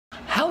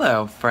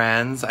Hello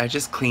friends, I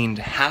just cleaned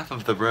half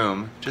of the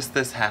room, just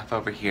this half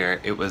over here.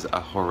 It was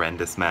a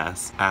horrendous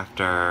mess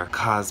after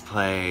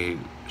cosplay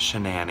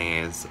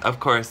shenanigans. Of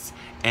course,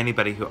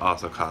 anybody who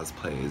also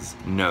cosplays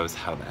knows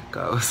how that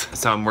goes.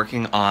 So I'm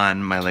working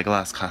on my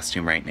Legolas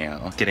costume right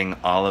now, getting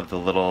all of the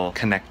little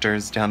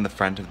connectors down the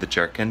front of the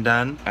jerkin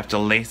done. I have to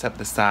lace up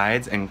the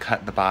sides and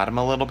cut the bottom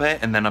a little bit,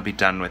 and then I'll be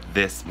done with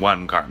this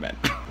one garment.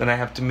 Then I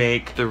have to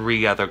make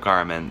 3 other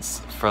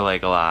garments for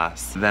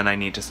Legolas. Then I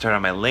need to start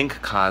on my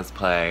Link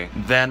cosplay.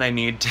 Then I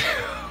need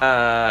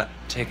to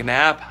take a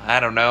nap. I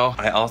don't know.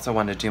 I also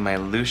want to do my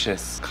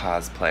Lucius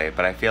cosplay,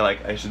 but I feel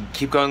like I should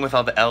keep going with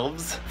all the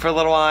elves for a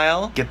little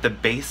while, get the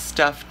base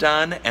stuff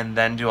done, and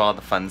then do all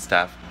the fun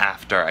stuff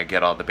after I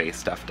get all the base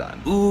stuff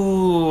done.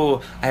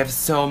 Ooh, I have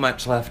so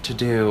much left to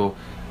do,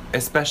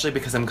 especially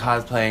because I'm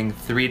cosplaying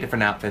 3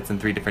 different outfits in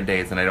 3 different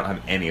days and I don't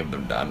have any of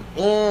them done.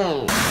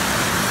 Ooh.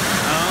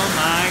 Oh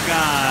my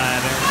god,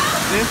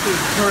 this is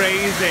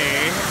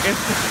crazy.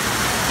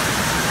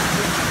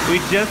 We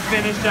just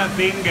finished up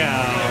bingo,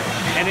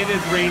 and it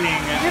is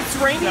raining. It's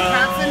raining so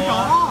cats and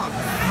dogs.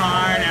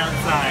 Hard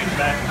outside,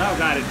 but oh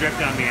god, it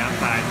dripped on the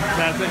outside.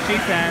 That's what she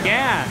said.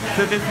 Yeah,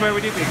 so this is where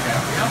we do bingo.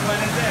 What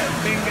is it?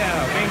 Bingo,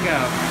 bingo.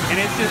 And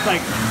it's just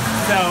like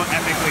so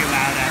epically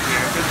loud out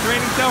here because it's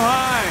raining so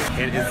hard.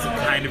 It is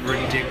kind of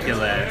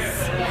ridiculous,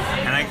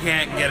 and I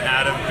can't get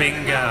out of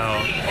bingo.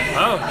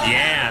 Oh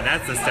yeah,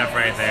 that's the stuff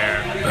right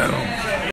there. Boom.